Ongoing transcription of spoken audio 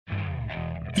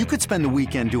You could spend the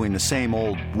weekend doing the same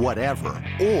old whatever,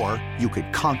 or you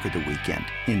could conquer the weekend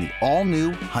in the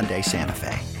all-new Hyundai Santa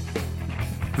Fe.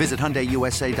 Visit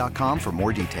HyundaiUSA.com for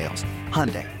more details.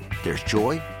 Hyundai, there's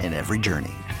joy in every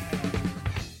journey.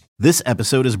 This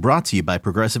episode is brought to you by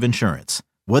Progressive Insurance.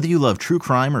 Whether you love true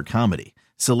crime or comedy,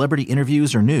 celebrity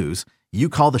interviews or news, you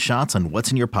call the shots on what's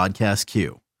in your podcast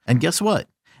queue. And guess what?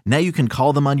 Now you can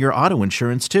call them on your auto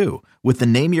insurance too with the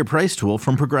Name Your Price tool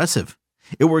from Progressive.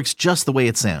 It works just the way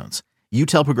it sounds. You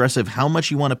tell Progressive how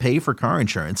much you want to pay for car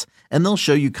insurance, and they'll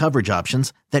show you coverage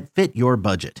options that fit your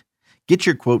budget. Get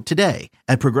your quote today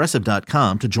at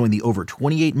Progressive.com to join the over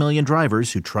 28 million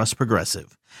drivers who trust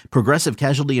Progressive. Progressive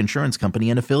Casualty Insurance Company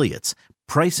and Affiliates.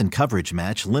 Price and coverage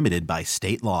match limited by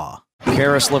state law.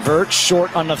 Karis LeVert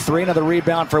short on the three. Another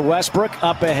rebound for Westbrook.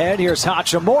 Up ahead, here's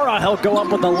Hachimura. He'll go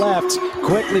up with the left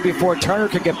quickly before Turner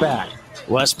can get back.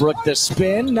 Westbrook the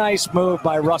spin. Nice move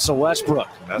by Russell Westbrook.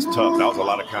 That's tough. That was a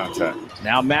lot of contact.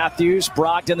 Now Matthews,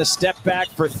 Brogdon the step back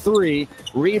for three.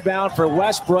 Rebound for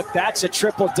Westbrook. That's a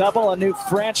triple-double, a new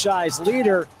franchise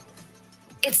leader.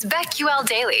 It's BetQL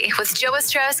Daily with Joe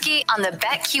Ostrowski on the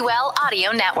BetQL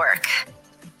Audio Network.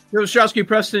 Joe Ostrowski,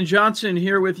 Preston Johnson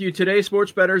here with you today.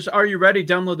 Sports bettors, are you ready?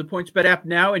 Download the PointsBet app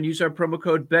now and use our promo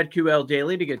code BetQL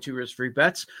Daily to get 2 risk-free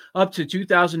bets up to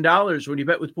 $2,000. When you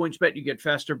bet with PointsBet, you get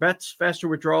faster bets, faster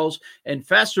withdrawals, and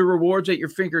faster rewards at your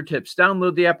fingertips.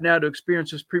 Download the app now to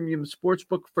experience this premium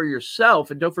sportsbook for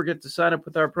yourself. And don't forget to sign up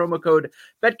with our promo code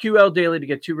BetQL Daily to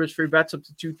get 2 risk-free bets up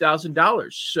to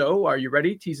 $2,000. So, are you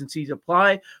ready? T's and C's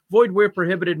apply. Void where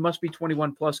prohibited. Must be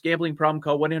 21 plus. Gambling problem?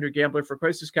 Call 1-800-GAMBLER for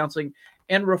crisis counseling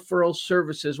and referral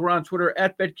services. We're on Twitter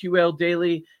at BetQL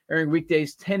Daily, airing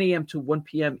weekdays 10 a.m. to 1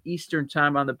 p.m. Eastern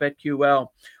time on the BetQL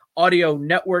Audio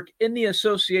Network. In the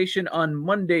association on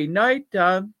Monday night,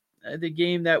 the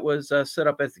game that was set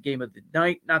up as the game of the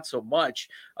night, not so much.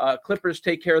 Clippers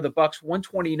take care of the Bucks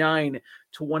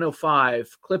 129-105.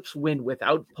 Clips win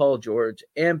without Paul George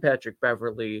and Patrick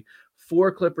Beverley.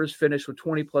 4 Clippers finish with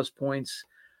 20-plus points.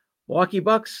 Milwaukee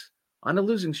Bucks on a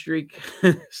losing streak.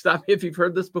 Stop me if you've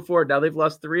heard this before. Now they've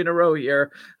lost 3 in a row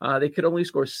here. They could only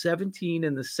score 17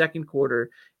 in the second quarter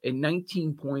and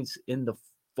 19 points in the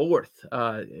fourth.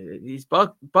 These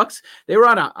Bucks, they were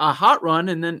on a hot run,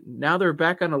 and then now they're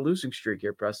back on a losing streak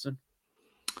here, Preston.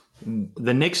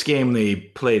 The Knicks game, they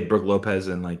played Brook Lopez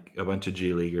and like a bunch of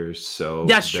G Leaguers. So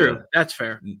that's true. That's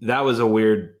fair. That was a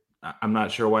weird. I'm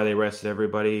not sure why they rested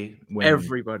everybody.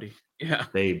 Everybody. Yeah.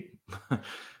 They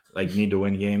like need to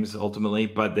win games ultimately,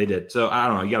 but they did. So I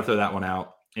don't know. You got to throw that one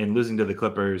out. And losing to the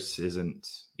Clippers isn't,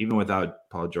 even without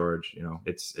Paul George,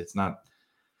 it's not.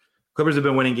 Clippers have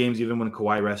been winning games even when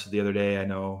Kawhi rested the other day. I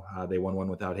know they won one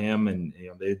without him, and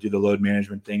they do the load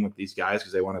management thing with these guys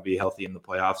because they want to be healthy in the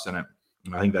playoffs, and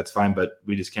I think that's fine. But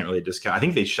we just can't really discount. I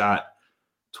think they shot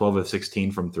 12 of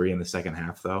 16 from 3 in the second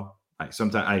half, though.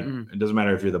 Sometimes it doesn't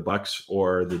matter if you're the Bucks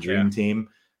or the Dream Team.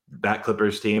 That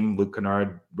Clippers team, Luke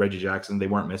Kennard, Reggie Jackson, they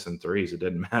weren't missing threes. It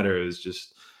didn't matter. It was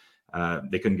just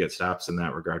they couldn't get stops in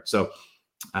that regard. So,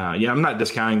 I'm not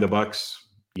discounting the Bucks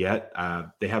yet.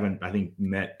 They haven't, I think,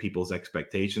 met people's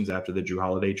expectations after the Drew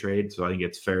Holiday trade. So I think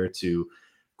it's fair to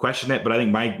question it. But I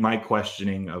think my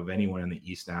questioning of anyone in the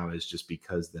East now is just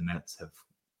because the Nets have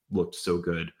looked so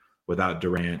good without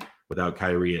Durant, without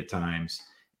Kyrie at times,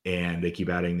 and they keep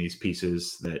adding these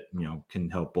pieces that can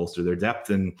help bolster their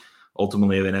depth, and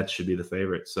ultimately the Nets should be the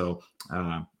favorite. So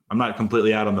I'm not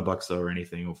completely out on the Bucks though or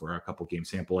anything over a couple game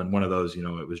sample. And one of those,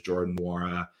 it was Jordan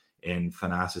Nwora and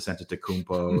Thanasis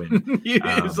Antetokounmpo and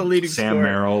the leading Sam scorer.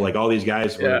 Merrill, like all these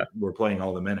guys were playing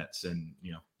all the minutes, and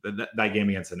that game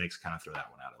against the Knicks kind of threw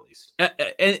that one out at least.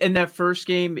 And that first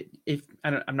game,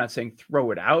 I'm not saying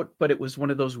throw it out, but it was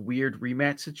one of those weird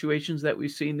rematch situations that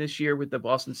we've seen this year with the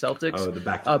Boston Celtics. Oh, the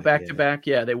back to back.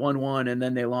 Yeah, they won one and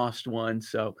then they lost one,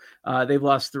 so they've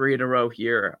lost 3 in a row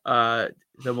here. The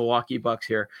Milwaukee Bucks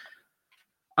here.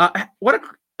 What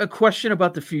a question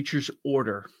about the futures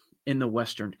order in the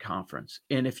Western Conference,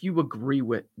 and if you agree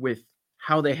with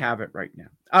how they have it right now.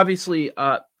 Obviously,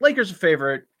 Lakers a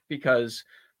favorite because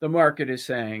the market is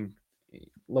saying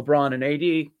LeBron and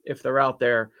AD, if they're out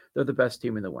there, they're the best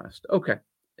team in the West. Okay.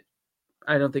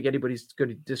 I don't think anybody's going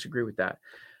to disagree with that.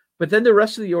 But then the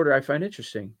rest of the order I find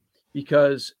interesting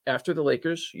because after the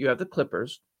Lakers, you have the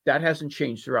Clippers. That hasn't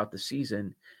changed throughout the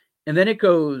season. And then it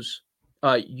goes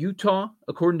Utah,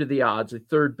 according to the odds, the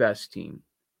third best team.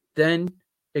 Then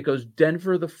it goes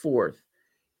Denver, the fourth.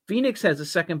 Phoenix has the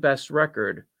second best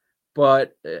record,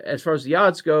 but as far as the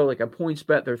odds go, like a points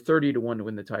bet, they're 30-1 to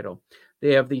win the title.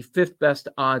 They have the 5th best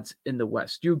odds in the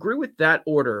West. Do you agree with that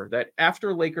order that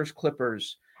after Lakers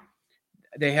Clippers,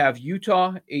 they have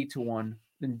Utah 8-1,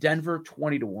 then Denver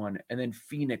 20-1, and then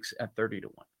Phoenix at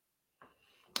 30-1.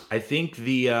 I think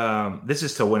this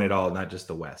is to win it all, not just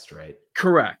the West, right?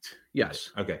 Correct.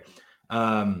 Yes. Okay.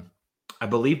 I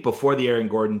believe before the Aaron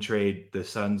Gordon trade, the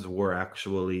Suns were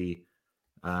actually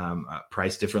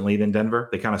priced differently than Denver.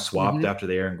 They kind of swapped after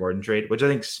the Aaron Gordon trade, which I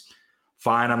think's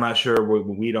fine. I'm not sure.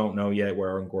 We don't know yet where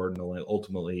Aaron Gordon will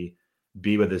ultimately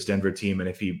be with this Denver team and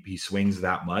if he swings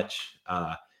that much.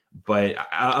 But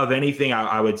of anything,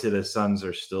 I would say the Suns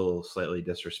are still slightly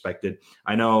disrespected.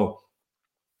 I know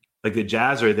like the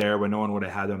Jazz are there when no one would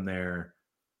have had them there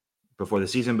before the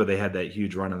season, but they had that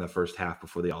huge run in the first half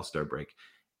before the All-Star break.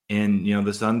 And,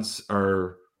 the Suns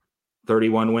are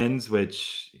 31 wins,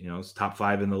 which, is top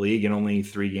 5 in the league and only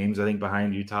 3 games, I think,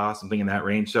 behind Utah, something in that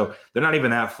range. So they're not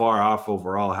even that far off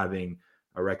overall, having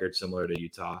a record similar to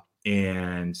Utah.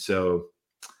 And so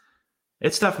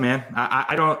it's tough, man.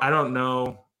 I don't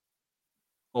know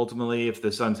ultimately if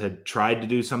the Suns had tried to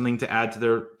do something to add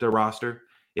to their roster,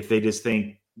 if they just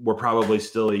think we're probably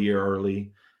still a year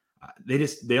early.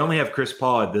 They only have Chris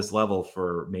Paul at this level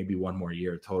for maybe one more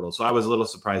year total. So I was a little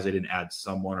surprised they didn't add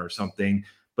someone or something,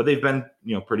 but they've been,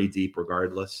 pretty deep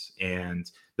regardless. And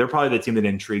they're probably the team that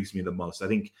intrigues me the most. I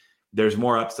think there's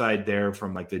more upside there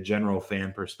from like the general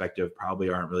fan perspective, probably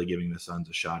aren't really giving the Suns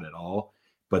a shot at all,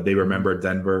 but they remember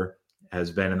Denver has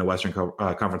been in the Western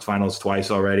Conference Finals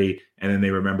twice already. And then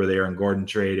they remember the Aaron Gordon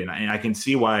trade. And I can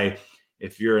see why,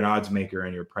 if you're an odds maker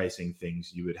and you're pricing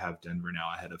things, you would have Denver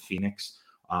now ahead of Phoenix.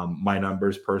 My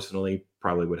numbers personally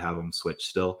probably would have them switch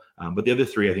still. But the other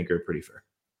 3 I think are pretty fair.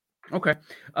 Okay.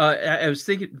 I was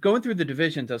thinking, going through the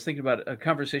divisions, I was thinking about a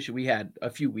conversation we had a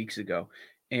few weeks ago.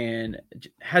 And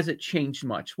has it changed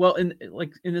much? Well, in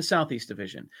the Southeast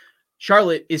Division,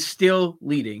 Charlotte is still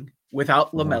leading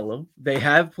without LaMelo. They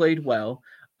have played well.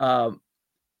 And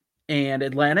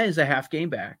Atlanta is a half game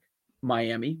back.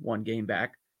 Miami, 1 game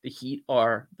back. The Heat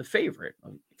are the favorite.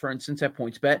 For instance, at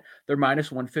PointsBet, they're minus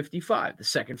 155. The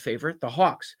second favorite, the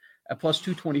Hawks, at plus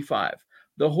 225.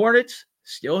 The Hornets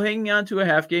still hanging on to a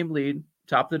half-game lead,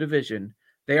 top of the division.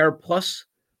 They are plus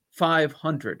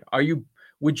 500.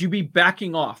 Would you be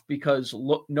backing off because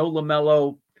no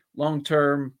LaMelo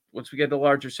long-term? Once we get the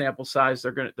larger sample size,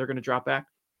 they're gonna drop back.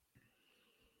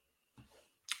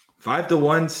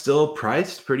 5-1 still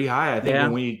priced pretty high. I think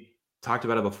when we talked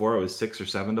about it before, it was 6 or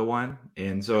 7-1.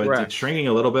 And so it's shrinking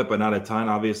a little bit, but not a ton.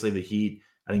 Obviously the Heat,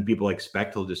 I think people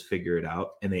expect he'll just figure it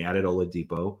out, and they added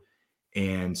Oladipo.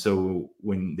 And so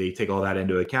when they take all that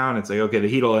into account, it's like, okay, the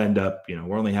Heat will end up,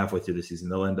 we're only halfway through the season.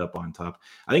 They'll end up on top.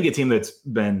 I think a team that's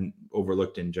been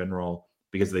overlooked in general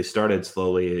because they started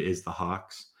slowly is the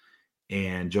Hawks.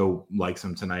 And Joe likes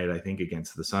them tonight, I think,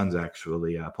 against the Suns,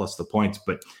 actually, plus the points.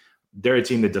 But they're a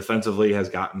team that defensively has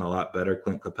gotten a lot better.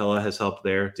 Clint Capella has helped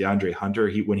there. DeAndre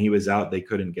Hunter, when he was out, they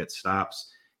couldn't get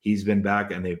stops. He's been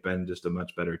back, and they've been just a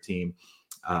much better team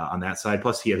on that side.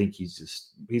 Plus, I think he's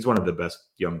one of the best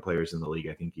young players in the league.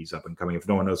 I think he's up and coming. If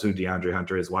no one knows who DeAndre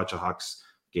Hunter is, watch a Hawks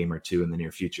game or 2 in the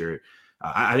near future.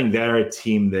 I think they're a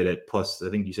team that at plus, I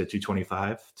think you said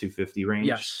 225, 250 range.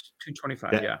 Yes,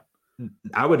 225,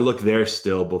 I would look there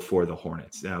still before the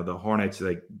Hornets. Now, the Hornets,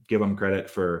 give them credit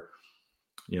for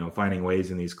finding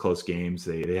ways in these close games.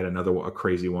 They had a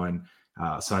crazy one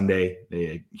Sunday. They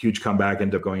had a huge comeback,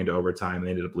 ended up going into overtime. They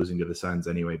ended up losing to the Suns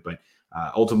anyway. But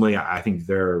ultimately, I think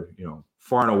they're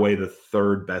far and away the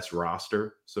 3rd best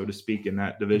roster, so to speak, in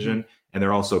that division. And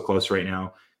they're also close right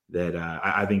now that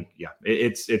I think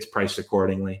it's priced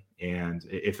accordingly. And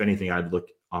if anything, I'd look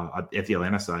at the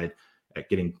Atlanta side at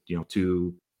getting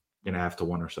 2.5 to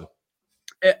 1 or so.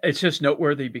 It's just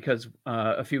noteworthy because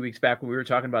a few weeks back when we were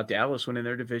talking about Dallas winning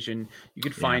their division, you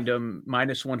could find them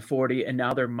minus 140, and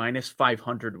now they're minus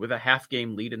 500 with a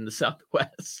half-game lead in the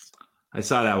Southwest. I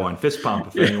saw that one. Fist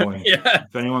pump.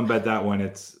 If anyone bet that one,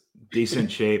 it's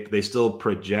decent shape. They still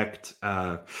project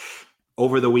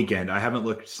over the weekend. I haven't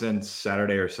looked since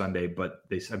Saturday or Sunday, but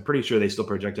I'm pretty sure they still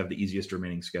project to have the easiest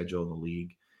remaining schedule in the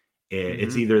league.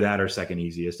 It's either that or second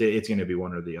easiest. It's going to be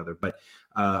one or the other, but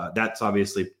that's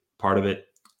obviously part of it.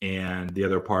 And the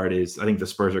other part is I think the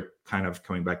Spurs are kind of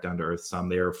coming back down to earth some.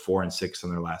 They are 4-6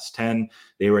 in their last 10.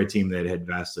 They were a team that had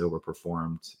vastly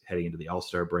overperformed heading into the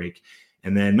All-Star break.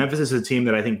 And then Memphis is a team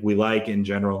that I think we like in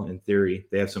general, in theory.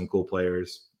 They have some cool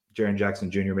players. Jaren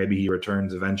Jackson Jr., maybe he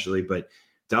returns eventually, but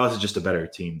Dallas is just a better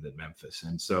team than Memphis.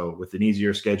 And so with an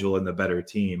easier schedule and the better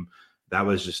team, that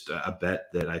was just a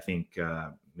bet that I think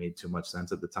made too much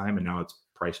sense at the time. And now it's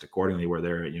priced accordingly where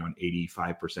they're, an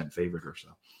 85% favorite or so.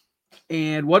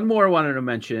 And one more I wanted to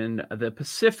mention, the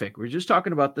Pacific. We're just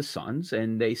talking about the Suns,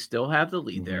 and they still have the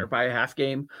lead there by a half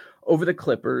game over the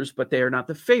Clippers, but they are not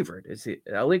the favorite. It's the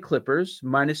LA Clippers,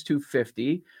 minus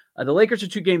 250. The Lakers are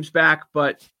 2 games back,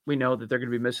 but we know that they're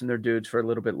going to be missing their dudes for a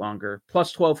little bit longer.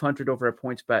 Plus 1,200 over at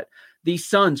PointsBet. The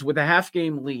Suns with a half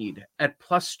game lead at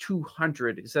plus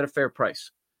 200. Is that a fair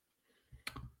price?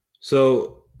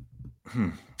 So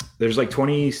there's like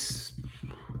 26,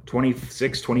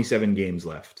 27 games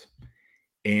left.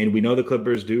 And we know the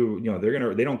Clippers do,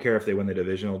 they don't care if they win the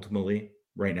division ultimately.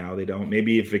 Right now, they don't.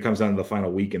 Maybe if it comes down to the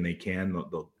final week and they can,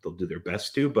 they'll do their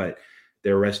best to, but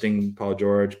they're resting Paul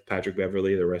George, Patrick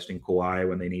Beverley. They're resting Kawhi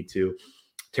when they need to.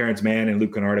 Terrence Mann and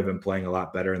Luke Kennard have been playing a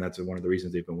lot better, and that's one of the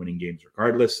reasons they've been winning games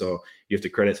regardless. So you have to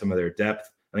credit some of their depth.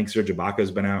 I think Serge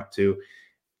Ibaka's been out too.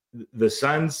 The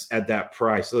Suns at that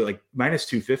price, so like minus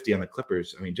 250 on the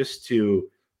Clippers. I mean, it's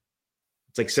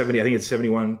like 70. I think it's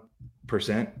 71%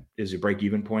 is your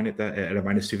break-even point at a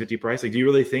minus 250 price. Like, do you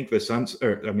really think the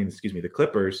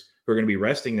Clippers, who are going to be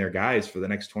resting their guys for the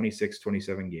next 26,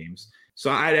 27 games? So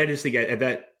I just think at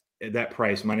that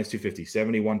price, minus 250,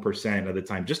 71% of the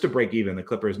time, just to break even, the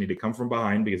Clippers need to come from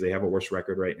behind because they have a worse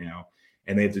record right now.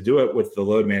 And they have to do it with the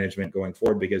load management going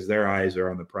forward because their eyes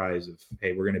are on the prize of,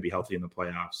 hey, we're going to be healthy in the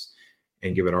playoffs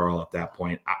and give it our all at that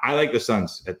point. I like the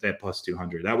Suns at that plus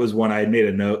 200. That was one I had made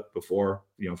a note before,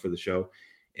 for the show.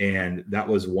 And that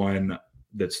was one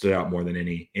that stood out more than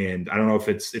any. And I don't know if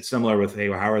it's similar with,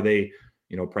 hey, how are they,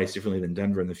 priced differently than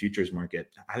Denver in the futures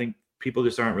market? I think people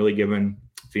just aren't really giving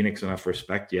Phoenix enough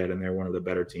respect yet, and they're one of the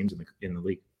better teams in the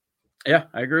league. Yeah,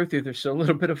 I agree with you. There's still a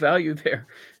little bit of value there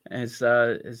as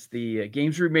the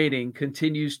games remaining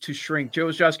continues to shrink. Joe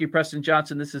Ostrowski, Preston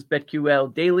Johnson. This is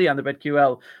BetQL Daily on the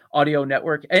BetQL Audio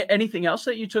Network. Anything else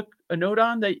that you took a note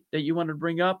on that you wanted to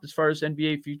bring up as far as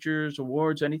NBA futures,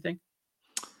 awards, anything?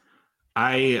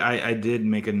 I did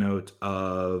make a note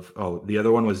of, the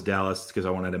other one was Dallas because I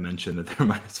wanted to mention that they're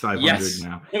minus 500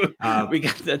 now. We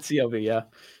got that CLV, yeah.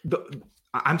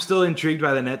 I'm still intrigued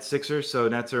by the Nets Sixers. So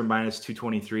Nets are minus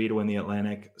 223 to win the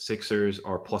Atlantic. Sixers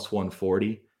are plus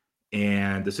 140.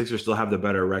 And the Sixers still have the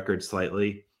better record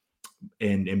slightly.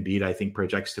 And Embiid, I think,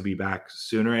 projects to be back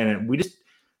sooner. And this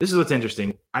is what's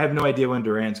interesting. I have no idea when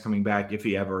Durant's coming back, if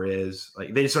he ever is.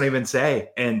 Like, they just don't even say.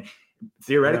 And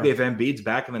theoretically, if Embiid's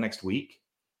back in the next week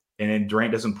and then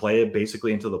Durant doesn't play it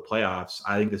basically until the playoffs,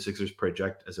 I think the Sixers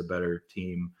project as a better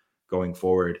team going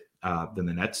forward than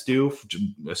the Nets do,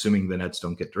 assuming the Nets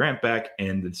don't get Durant back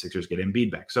and the Sixers get Embiid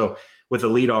back. So with a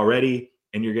lead already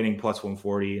and you're getting plus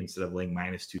 140 instead of laying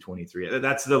minus 223,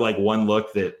 that's the one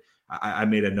look that I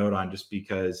made a note on just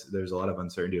because there's a lot of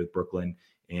uncertainty with Brooklyn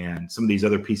and some of these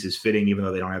other pieces fitting, even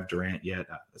though they don't have Durant yet.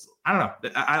 I don't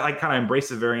know. I kind of embrace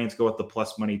the variance, go with the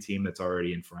plus money team that's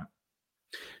already in front.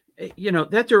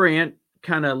 That Durant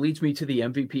kind of leads me to the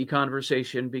MVP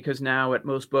conversation because now at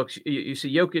most books, you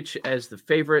see Jokic as the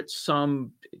favorite.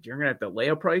 Some you're going to have to lay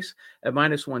a price at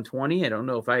minus 120. I don't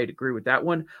know if I'd agree with that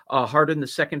one. Harden, the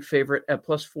second favorite at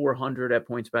plus 400 at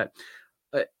PointsBet.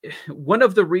 One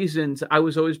of the reasons I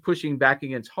was always pushing back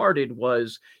against Harden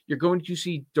was you're going to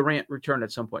see Durant return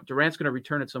at some point. Durant's going to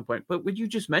return at some point. But what you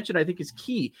just mentioned, I think, is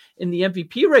key in the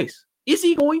MVP race. Is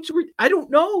he going to? I don't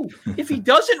know. If he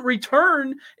doesn't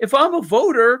return, if I'm a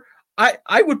voter,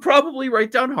 I would probably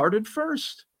write down Harden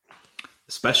first.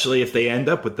 Especially if they end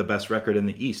up with the best record in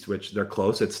the East, which they're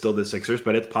close. It's still the Sixers,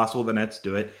 but it's possible the Nets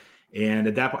do it. And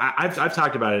at that point, I've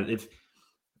talked about it. If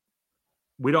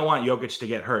we don't want Jokic to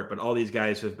get hurt, but all these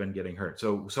guys have been getting hurt.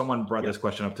 So someone brought this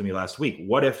question up to me last week.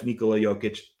 What if Nikola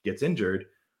Jokic gets injured?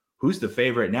 Who's the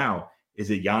favorite now? Is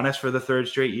it Giannis for the third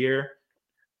straight year?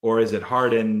 Or is it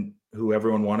Harden, who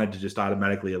everyone wanted to just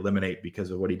automatically eliminate because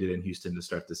of what he did in Houston to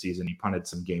start the season? He punted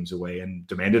some games away and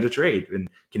demanded a trade. And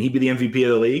can he be the MVP of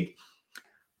the league?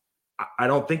 I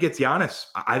don't think it's Giannis.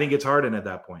 I think it's Harden at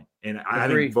that point. And I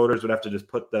think voters would have to just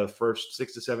put the first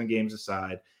 6 to 7 games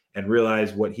aside and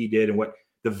realize what he did and what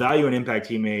the value and impact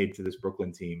he made to this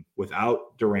Brooklyn team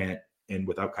without Durant and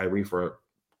without Kyrie for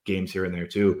games here and there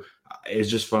too is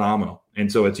just phenomenal.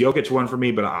 And so it's Jokic one for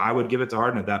me, but I would give it to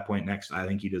Harden at that point next. I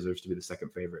think he deserves to be the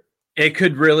second favorite. It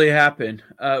could really happen.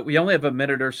 We only have a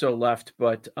minute or so left,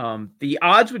 but the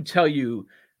odds would tell you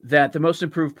that the most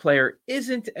improved player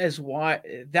isn't as wide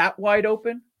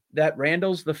open, that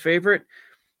Randall's the favorite,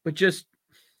 but just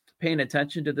paying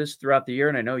attention to this throughout the year,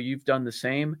 and I know you've done the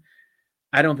same,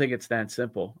 I don't think it's that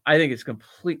simple. I think it's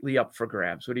completely up for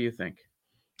grabs. What do you think?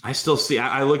 I still see.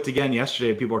 I looked again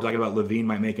yesterday. People were talking about LaVine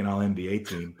might make an All-NBA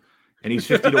team, and he's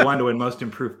 50-1 to win most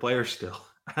improved player still.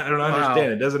 I don't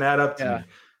understand. It doesn't add up to me.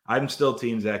 I'm still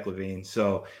team Zach LaVine.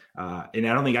 So, and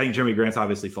I think Jeremy Grant's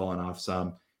obviously fallen off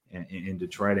some. in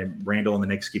Detroit, and Randall and the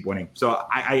Knicks keep winning. So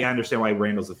I understand why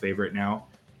Randall's the favorite now,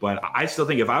 but I still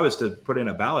think if I was to put in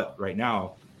a ballot right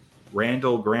now,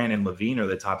 Randall, Grant, and LaVine are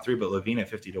the top three, but LaVine at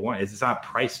 50-1. It's not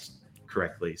priced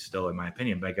correctly still, in my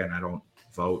opinion. But again, I don't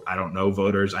vote. I don't know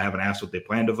voters. I haven't asked what they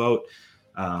plan to vote.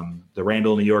 The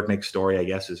Randall New York Knicks story, I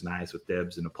guess, is nice with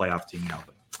Dibs and a playoff team now.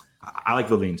 But I like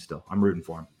LaVine still. I'm rooting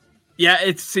for him. Yeah,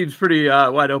 it seems pretty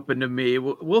wide open to me.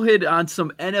 We'll hit on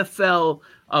some NFL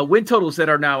win totals that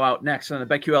are now out next on the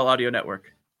BetQL Audio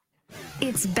Network.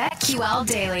 It's BetQL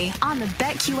Daily on the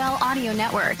BetQL Audio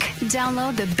Network.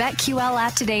 Download the BetQL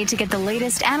app today to get the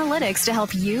latest analytics to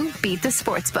help you beat the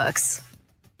sportsbooks.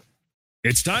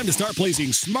 It's time to start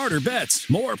placing smarter bets,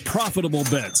 more profitable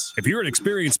bets. If you're an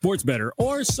experienced sports bettor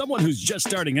or someone who's just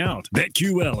starting out,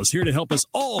 BetQL is here to help us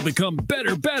all become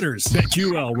better bettors.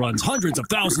 BetQL runs hundreds of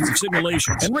thousands of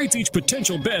simulations and rates each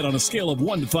potential bet on a scale of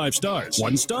 1 to 5 stars.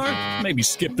 1 star? Maybe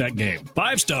skip that game.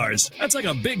 5 stars? That's like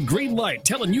a big green light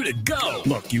telling you to go.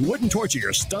 Look, you wouldn't torture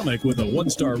your stomach with a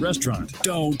 1-star restaurant.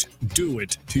 Don't do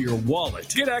it to your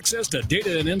wallet. Get access to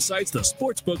data and insights the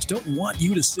sportsbooks don't want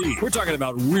you to see. We're talking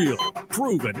about real,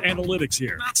 proven analytics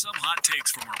here, not some hot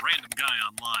takes from a random guy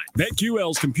online.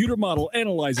 BetQL's computer model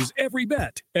analyzes every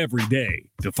bet every day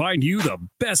to find you the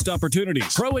best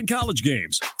opportunities. Pro and college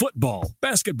games, football,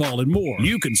 basketball, and more.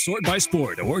 You can sort by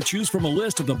sport or choose from a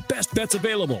list of the best bets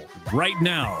available right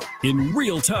now in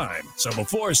real time. So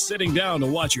before sitting down to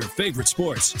watch your favorite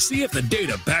sports, see if the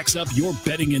data backs up your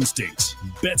betting instincts.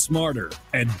 Bet smarter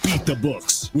and beat the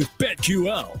books with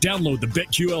BetQL. Download the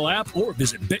BetQL app or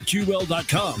visit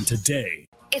BetQL.com today.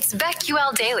 It's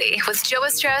BetQL Daily with Joe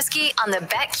Ostrowski on the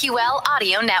BetQL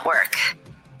Audio Network.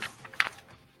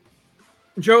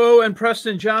 Joe and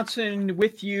Preston Johnson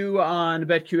with you on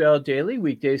BetQL Daily,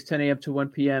 weekdays 10 a.m. to 1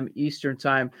 p.m. Eastern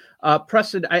Time.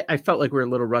 Preston, I felt like we were a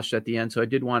little rushed at the end, so I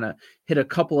did want to hit a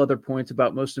couple other points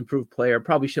about most improved player.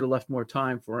 Probably should have left more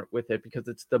time with it because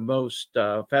it's the most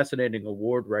fascinating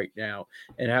award right now,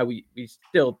 and how we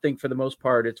still think for the most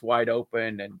part it's wide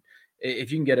open. And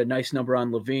if you can get a nice number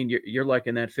on LaVine, you're like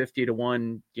in that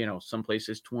 50-1, some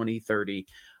places 20, 30.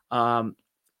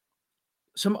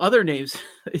 Some other names,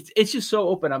 it's just so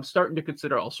open. I'm starting to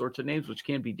consider all sorts of names, which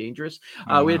can be dangerous.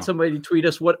 We had somebody tweet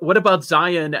us, what about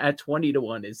Zion at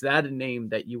 20-1? Is that a name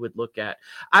that you would look at?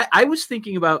 I was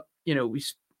thinking about, we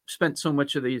spent so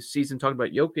much of the season talking about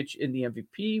Jokic in the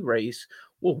MVP race.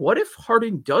 Well, what if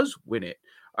Harden does win it?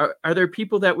 Are there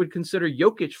people that would consider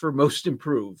Jokic for most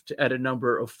improved at a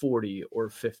number of 40 or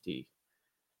 50?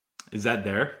 Is that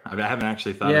there? I haven't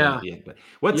actually thought about it yet.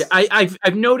 But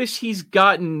I've noticed he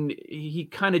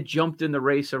kind of jumped in the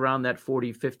race around that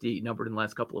 40-50 number in the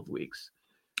last couple of weeks.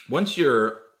 Once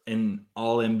you're an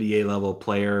all NBA level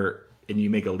player and you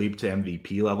make a leap to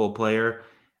MVP level player,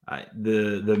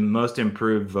 the most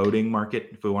improved voting market,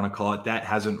 if we want to call it that,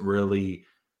 hasn't really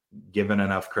given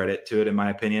enough credit to it, in my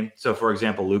opinion. So, for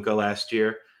example, Luka last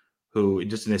year, who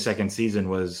just in his second season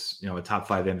was, a top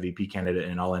 5 MVP candidate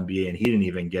in all NBA, and he didn't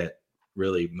even get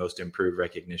really most improved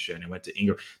recognition and went to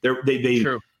Ingram. They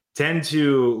tend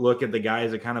to look at the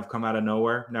guys that kind of come out of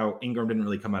nowhere. Now, Ingram didn't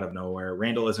really come out of nowhere.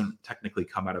 Randall isn't technically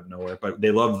come out of nowhere, but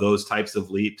they love those types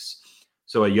of leaps.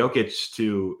 So a Jokic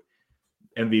to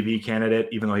MVP candidate,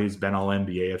 even though he's been all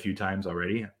NBA a few times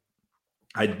already,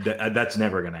 that's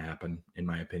never going to happen, in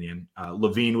my opinion.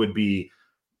 LaVine would be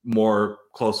more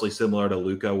closely similar to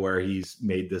Luka, where he's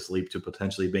made this leap to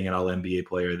potentially being an all NBA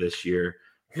player this year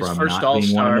from not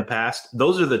being one in the past.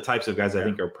 Those are the types of guys I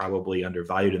think are probably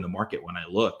undervalued in the market when I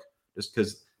look, just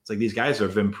because it's like these guys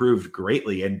have improved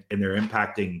greatly and they're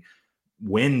impacting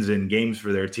wins and games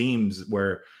for their teams,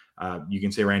 where you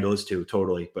can say Randall is too,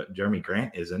 totally, but Jeremy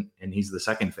Grant isn't, and he's the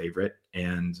second favorite,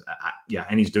 and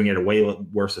and he's doing it at a way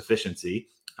worse efficiency.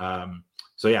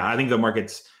 I think the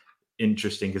market's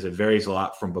interesting because it varies a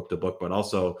lot from book to book, but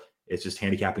also it's just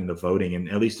handicapping the voting. And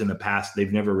at least in the past,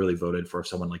 they've never really voted for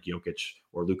someone like Jokic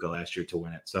or Luka last year to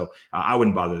win it. So I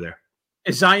wouldn't bother there.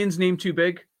 Is Zion's name too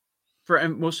big for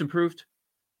most improved?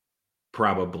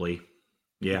 Probably.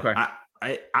 Yeah.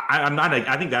 Okay. I'm not,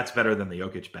 I think that's better than the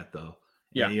Jokic bet though.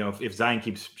 Yeah. If Zion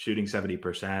keeps shooting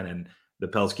 70% and the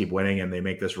Pels keep winning and they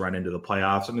make this run into the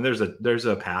playoffs, I mean, there's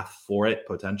a path for it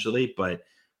potentially, but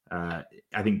I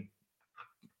think,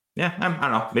 I don't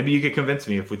know. Maybe you could convince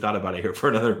me if we thought about it here for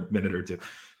another minute or two.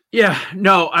 Yeah,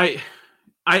 no,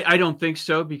 I don't think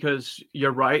so, because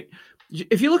you're right.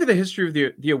 If you look at the history of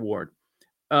the award,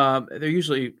 they're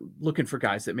usually looking for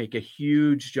guys that make a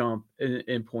huge jump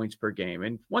in points per game.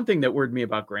 And one thing that worried me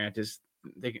about Grant is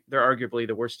they're arguably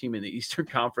the worst team in the Eastern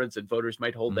Conference, and voters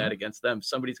might hold that against them.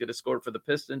 Somebody's going to score for the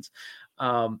Pistons.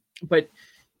 But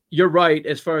you're right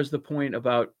as far as the point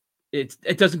about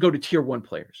it doesn't go to tier 1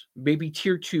 players, maybe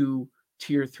tier 2,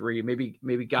 tier 3,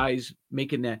 maybe guys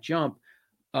making that jump.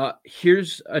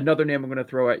 Here's another name I'm going to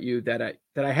throw at you that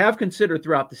I have considered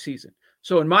throughout the season.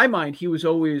 So in my mind, he was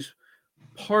always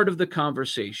part of the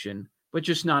conversation, but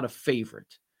just not a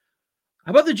favorite.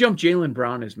 How about the jump Jaylen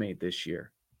Brown has made this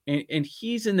year? And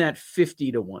he's in that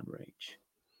 50-1 range.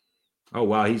 Oh,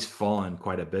 wow. He's fallen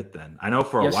quite a bit then. I know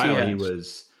for a while he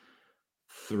was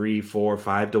 3, 4,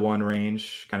 5-1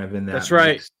 range, kind of in that. That's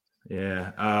right.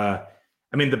 Yeah.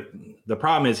 I mean, the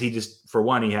problem is he just, for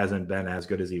one, he hasn't been as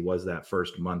good as he was that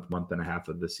first month and a half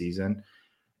of the season.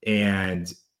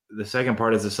 And the second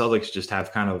part is the Celtics just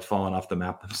have kind of fallen off the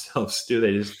map themselves too.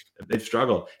 They've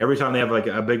struggled every time they have like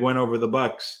a big win over the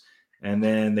Bucks, and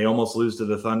then they almost lose to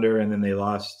the Thunder, and then they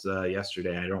lost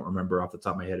yesterday. I don't remember off the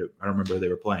top of my head. I don't remember who they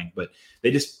were playing, but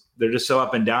they're just so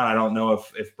up and down. I don't know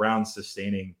if Brown's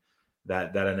sustaining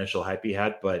that initial hype he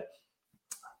had, but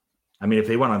I mean, if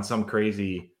they went on some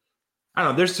crazy, I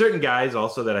don't know. There's certain guys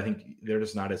also that I think they're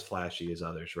just not as flashy as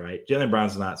others, right? Jaylen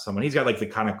Brown's not someone. He's got like the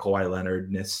kind of Kawhi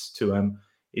Leonard-ness to him.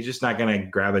 He's just not going to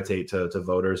gravitate to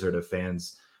voters or to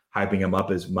fans hyping him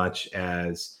up as much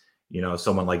as, you know,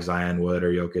 someone like Zion would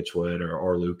or Jokic would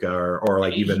or Luka or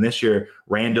like even this year,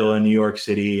 Randall in New York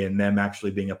City and them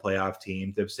actually being a playoff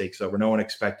team. They've stakes over. No one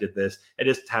expected this. It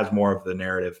just has more of the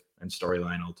narrative and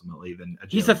storyline ultimately than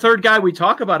he's the third guy we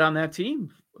talk about on that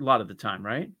team a lot of the time,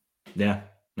 right? Yeah,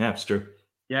 it's true.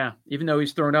 Yeah, even though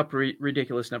he's throwing up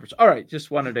ridiculous numbers. All right,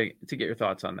 just wanted to get your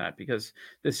thoughts on that because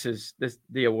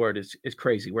the award is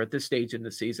crazy. We're at this stage in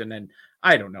the season, and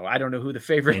I don't know who the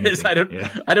favorite is. I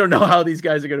don't know how these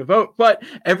guys are going to vote. But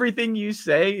everything you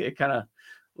say, it kind of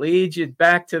leads you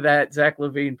back to that Zach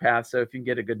LaVine path. So if you can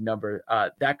get a good number,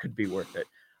 that could be worth it.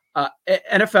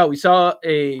 NFL, we saw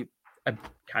a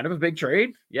kind of a big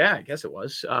trade. Yeah, I guess it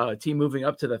was a team moving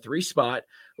up to the 3 spot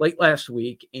late last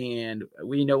week. And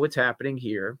we know what's happening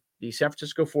here. The San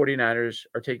Francisco 49ers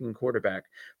are taking a quarterback,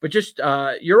 but just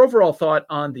your overall thought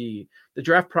on the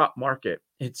draft prop market.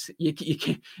 You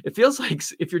can't, it feels like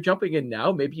if you're jumping in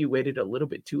now, maybe you waited a little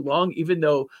bit too long, even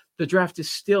though the draft is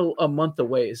still a month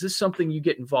away. Is this something you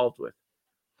get involved with?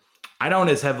 I don't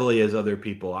as heavily as other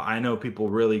people. I know people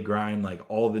really grind like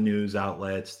all the news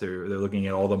outlets. They're looking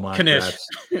at all the mock drafts,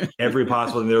 every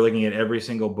possible. They're looking at every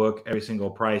single book, every single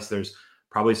price. There's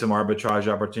probably some arbitrage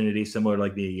opportunity similar to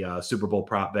like the Super Bowl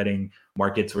prop betting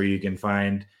markets where you can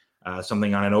find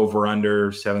something on an over/under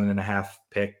 7.5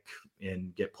 pick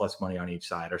and get plus money on each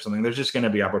side or something. There's just going to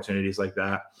be opportunities like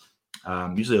that.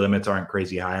 Usually limits aren't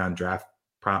crazy high on draft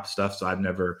prop stuff, so I've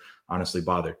never honestly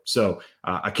bothered. So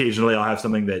occasionally I'll have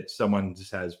something that someone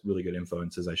just has really good info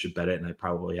and says I should bet it, and I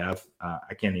probably have.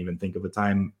 I can't even think of a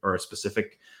time or a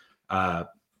specific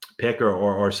pick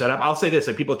or setup. I'll say this: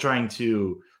 like people trying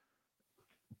to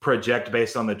project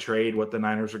based on the trade what the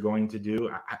Niners are going to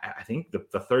do. I think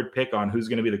the third pick on who's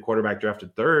going to be the quarterback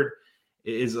drafted third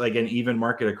is like an even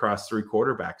market across 3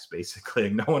 quarterbacks, basically.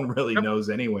 No one really knows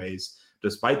anyways,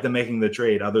 despite them making the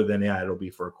trade, other than, it'll be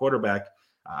for a quarterback.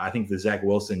 I think the Zach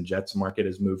Wilson Jets market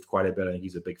has moved quite a bit. I think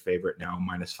he's a big favorite now,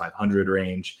 minus 500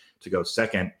 range to go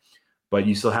second. But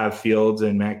you still have Fields,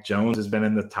 and Mac Jones has been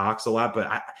in the talks a lot.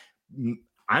 But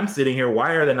I'm sitting here,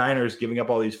 why are the Niners giving up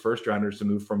all these first rounders to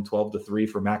move from 12 to 3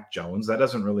 for Mac Jones? That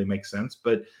doesn't really make sense.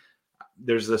 But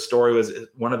there's the story was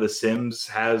one of the Sims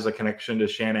has a connection to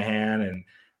Shanahan,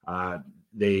 and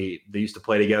they used to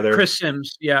play together. Chris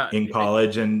Sims, in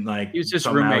college, and like he was his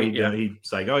roommate.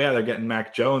 He's like, oh yeah, they're getting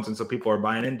Mac Jones, and so people are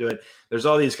buying into it. There's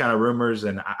all these kind of rumors,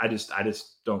 and I just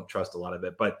don't trust a lot of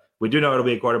it. But we do know it'll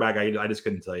be a quarterback. I just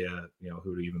couldn't tell you,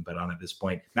 who to even bet on at this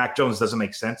point. Mac Jones doesn't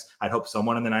make sense. I'd hope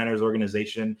someone in the Niners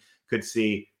organization could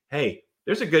see, hey,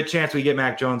 there's a good chance we get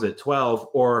Mac Jones at 12,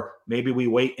 or maybe we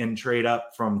wait and trade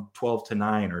up from 12 to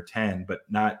 9 or 10, but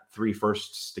not 3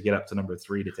 firsts to get up to number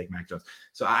 3 to take Mac Jones.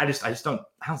 So I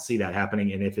don't see that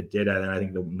happening. And if it did, then I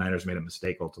think the Niners made a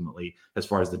mistake ultimately as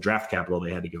far as the draft capital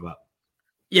they had to give up.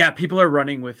 Yeah, people are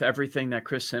running with everything that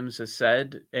Chris Sims has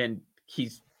said, and he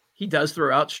does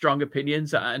throw out strong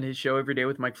opinions on his show Every Day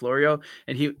with Mike Florio.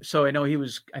 And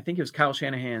I think it was Kyle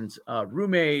Shanahan's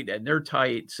roommate, and they're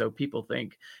tight. So people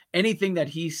think anything that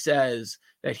he says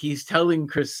that he's telling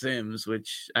Chris Sims,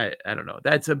 which I don't know,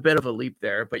 that's a bit of a leap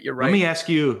there, but you're right. Let me ask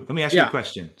you a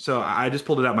question. So I just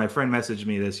pulled it up. My friend messaged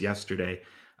me this yesterday.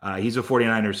 He's a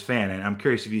 49ers fan, and I'm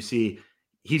curious if you see,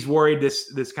 he's worried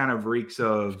this kind of reeks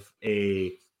of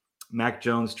a Mac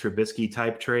Jones Trubisky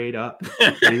type trade up.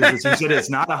 He said it's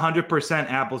not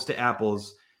 100% apples to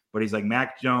apples, but he's like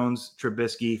Mac Jones,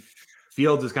 Trubisky,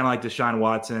 Fields is kind of like Deshaun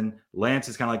Watson, Lance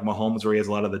is kind of like Mahomes, where he has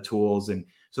a lot of the tools. And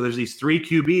so there's these 3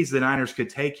 QBs the Niners could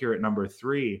take here at number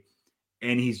 3.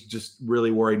 and he's just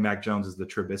really worried Mac Jones is the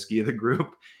Trubisky of the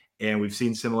group. And we've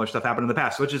seen similar stuff happen in the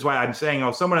past, which is why I'm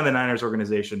saying, someone in the Niners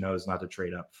organization knows not to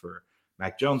trade up for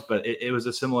Mac Jones, but it was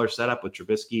a similar setup with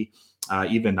Trubisky,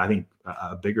 even I think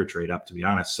a bigger trade up, to be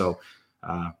honest. So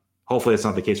hopefully it's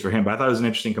not the case for him, but I thought it was an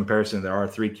interesting comparison. There are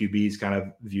 3 QBs kind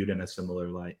of viewed in a similar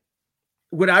light.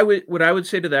 What I would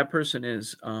say to that person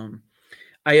is,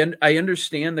 I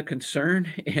understand the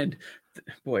concern, and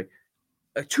boy,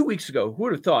 2 weeks ago, who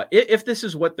would have thought if this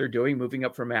is what they're doing, moving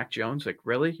up for Mac Jones, like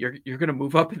really, you're going to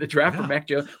move up in the draft for Mac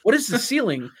Jones? What is the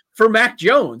ceiling for Mac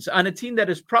Jones on a team that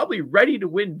is probably ready to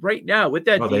win right now with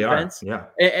that defense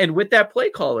and with that play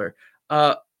caller?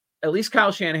 At least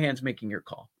Kyle Shanahan's making your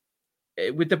call.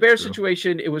 With the Bears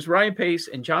situation, it was Ryan Pace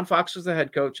and John Fox was the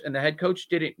head coach, and the head coach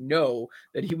didn't know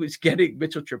that he was getting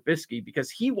Mitchell Trubisky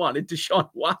because he wanted Deshaun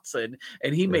Watson,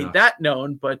 and he made that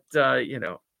known. But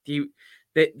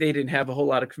they didn't have a whole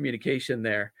lot of communication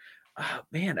there.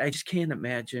 Man, I just can't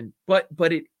imagine. But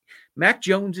Mac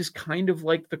Jones is kind of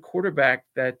like the quarterback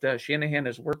that Shanahan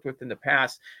has worked with in the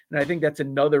past, and I think that's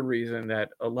another reason that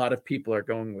a lot of people are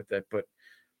going with it. But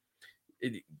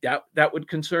that would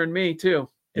concern me too.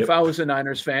 If I was a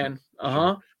Niners fan,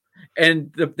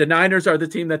 and the Niners are the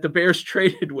team that the Bears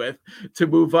traded with to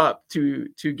move up to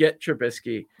get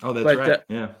Trubisky. Oh, that's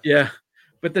right. Yeah.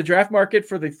 But the draft market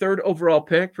for the 3rd overall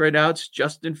pick right now, it's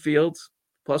Justin Fields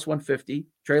plus 150,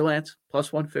 Trey Lance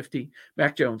plus 150,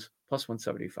 Mac Jones plus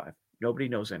 175. Nobody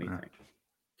knows anything.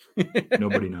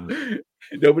 Nobody knows.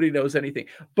 Nobody knows anything.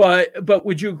 But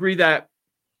would you agree that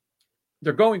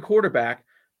they're going quarterback?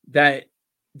 That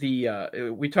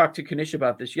we talked to Kanish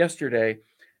about this yesterday,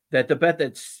 that the bet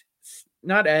that's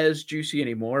not as juicy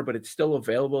anymore, but it's still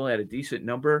available at a decent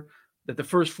number, that the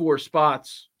first 4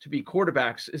 spots to be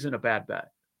quarterbacks isn't a bad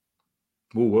bet.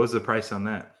 Ooh, what was the price on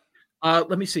that?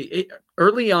 Let me see.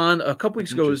 Early on, a couple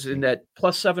weeks ago, it was in that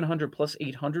plus 700, plus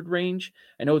 800 range.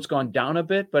 I know it's gone down a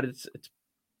bit, but it's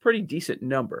pretty decent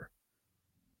number.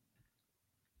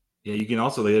 Yeah, you can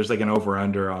also, there's like an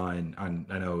over-under on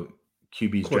I know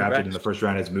QBs drafted in the first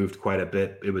round has moved quite a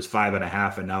bit. It was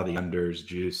 5.5, and now the under's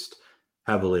juiced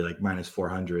heavily, like minus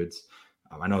 400s.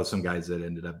 I know some guys that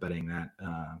ended up betting that.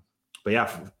 But yeah,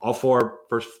 all 4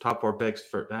 top 4 picks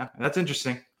for that. That's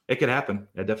interesting. It could happen.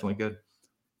 It definitely could.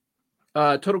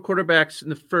 Total quarterbacks in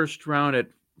the first round at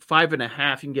 5.5.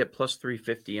 You can get plus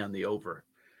 350 on the over.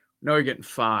 No, you're getting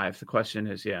 5. The question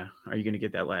is, are you going to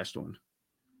get that last one?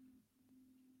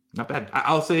 Not bad.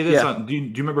 I'll say this. Do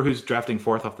you remember who's drafting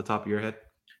 4th off the top of your head?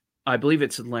 I believe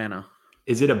it's Atlanta.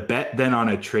 Is it a bet then on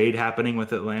a trade happening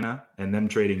with Atlanta and them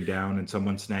trading down and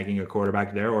someone snagging a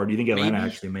quarterback there? Or do you think Atlanta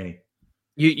actually may?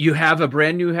 You have a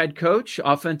brand new head coach,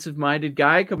 offensive-minded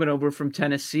guy coming over from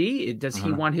Tennessee. Does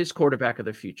he want his quarterback of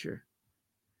the future?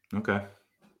 Okay.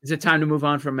 Is it time to move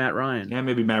on from Matt Ryan? Yeah,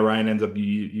 maybe Matt Ryan ends up,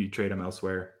 you trade him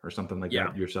elsewhere or something like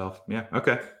that yourself. Yeah,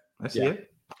 okay. I see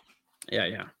it.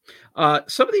 Yeah.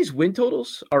 Some of these win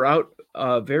totals are out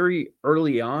very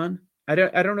early on. I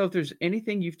don't know if there's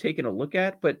anything you've taken a look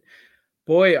at, but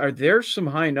boy, are there some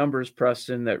high numbers,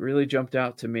 Preston, that really jumped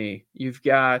out to me. You've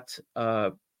got,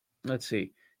 let's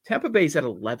see, Tampa Bay's at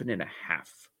 11.5,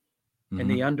 and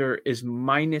the under is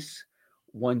minus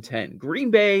 110. Green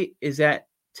Bay is at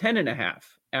 10.5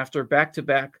 after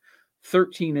back-to-back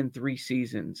 13-3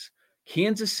 seasons.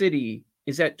 Kansas City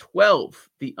is at 12.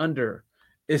 The under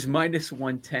is minus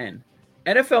 110.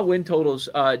 NFL win totals,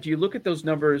 do you look at those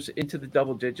numbers into the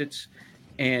double digits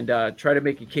and try to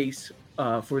make a case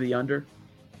for the under?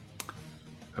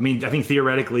 I mean, I think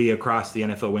theoretically across the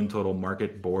NFL win total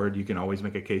market board, you can always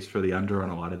make a case for the under on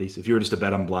a lot of these. If you were just to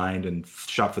bet on blind and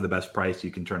shop for the best price,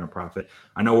 you can turn a profit.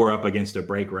 I know we're up against a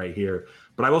break right here,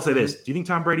 but I will say this. Do you think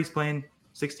Tom Brady's playing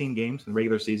 16 games in the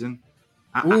regular season?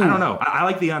 I don't know. I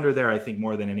like the under there, I think,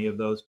 more than any of those.